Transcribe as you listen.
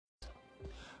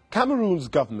Cameroon's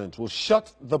government will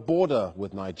shut the border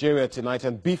with Nigeria tonight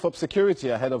and beef up security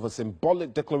ahead of a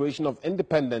symbolic declaration of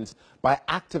independence by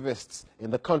activists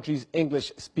in the country's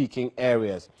English-speaking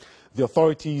areas. The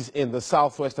authorities in the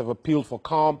southwest have appealed for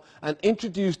calm and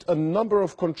introduced a number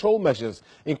of control measures,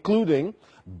 including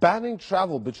banning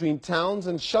travel between towns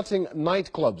and shutting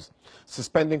nightclubs,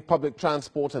 suspending public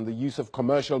transport and the use of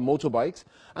commercial motorbikes,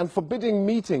 and forbidding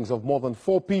meetings of more than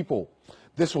 4 people.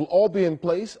 This will all be in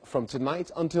place from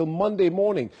tonight until Monday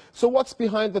morning. So what's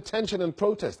behind the tension and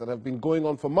protests that have been going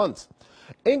on for months?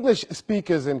 English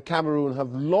speakers in Cameroon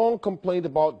have long complained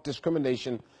about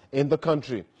discrimination in the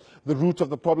country. The root of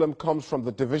the problem comes from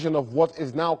the division of what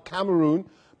is now Cameroon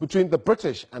between the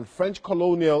British and French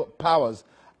colonial powers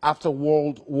after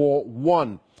World War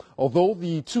I. Although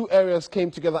the two areas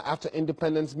came together after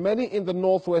independence, many in the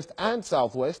northwest and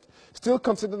southwest still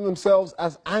consider themselves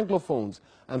as Anglophones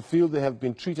and feel they have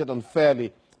been treated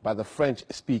unfairly by the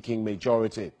French-speaking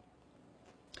majority.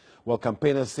 Well,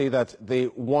 campaigners say that they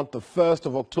want the 1st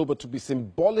of October to be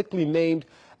symbolically named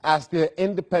as their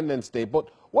Independence Day. But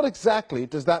what exactly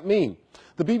does that mean?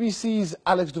 The BBC's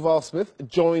Alex Duval-Smith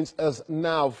joins us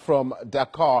now from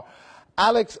Dakar.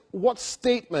 Alex, what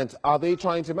statement are they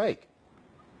trying to make?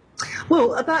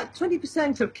 Well, about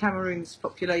 20% of Cameroon's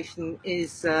population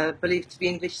is believed to be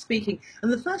English-speaking,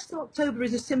 and the 1st of October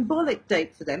is a symbolic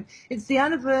date for them. It's the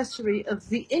anniversary of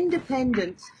the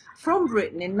independence from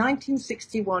Britain in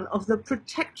 1961 of the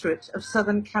Protectorate of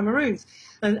Southern Cameroon,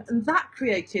 and that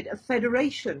created a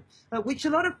federation, which a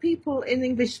lot of people in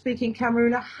English-speaking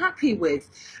Cameroon are happy with.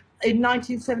 In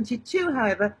 1972,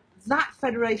 however, that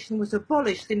federation was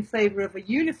abolished in favour of a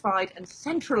unified and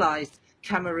centralised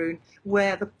Cameroon,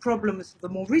 where the problems, the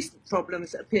more recent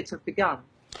problems, appear to have begun.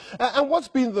 And what's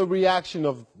been the reaction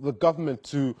of the government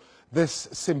to this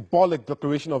symbolic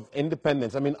declaration of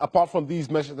independence? I mean, apart from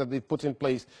these measures that they put in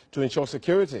place to ensure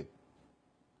security.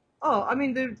 Oh, I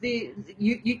mean,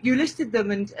 you listed them,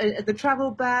 and the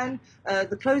travel ban,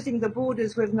 the closing the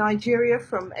borders with Nigeria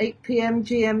from 8 p.m.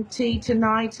 GMT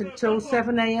tonight until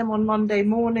 7 a.m. on Monday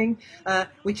morning,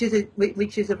 which is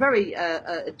a very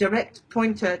direct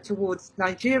pointer towards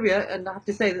Nigeria. And I have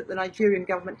to say that the Nigerian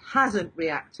government hasn't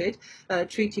reacted,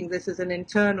 treating this as an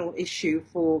internal issue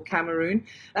for Cameroon,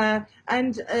 and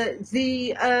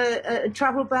the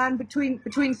travel ban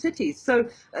between cities. So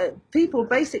people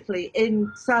basically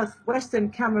in Western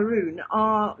Cameroon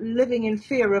are living in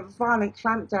fear of a violent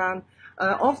clampdown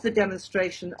of the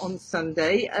demonstration on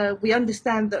Sunday. We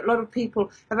understand that a lot of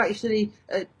people have actually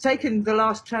taken the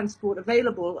last transport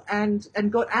available and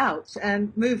got out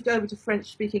and moved over to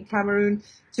French-speaking Cameroon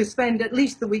to spend at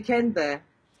least the weekend there.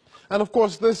 And of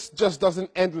course, this just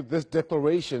doesn't end with this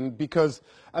declaration because,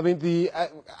 I mean, the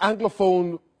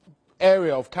Anglophone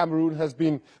area of Cameroon has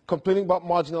been complaining about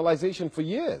marginalization for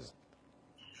years.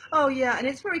 Oh, yeah, and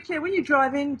it's very clear when you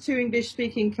drive into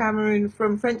English-speaking Cameroon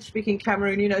from French-speaking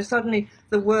Cameroon, you know, suddenly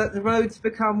the roads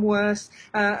become worse,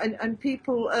 and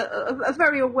people are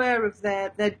very aware of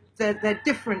their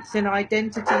difference in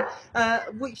identity,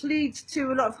 which leads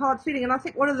to a lot of hard feeling. And I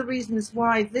think one of the reasons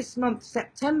why this month,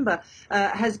 September,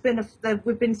 has been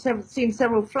we've been seeing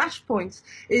several flashpoints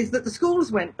is that the schools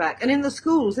went back, and in the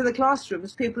schools, in the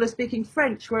classrooms, people are speaking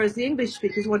French, whereas the English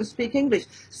speakers want to speak English.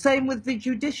 Same with the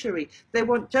judiciary; they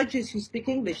want judges who speak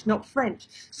English, not French.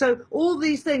 So all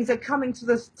these things are coming to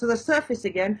the surface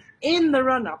again in the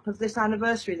run-up of this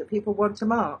anniversary that people want to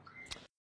mark.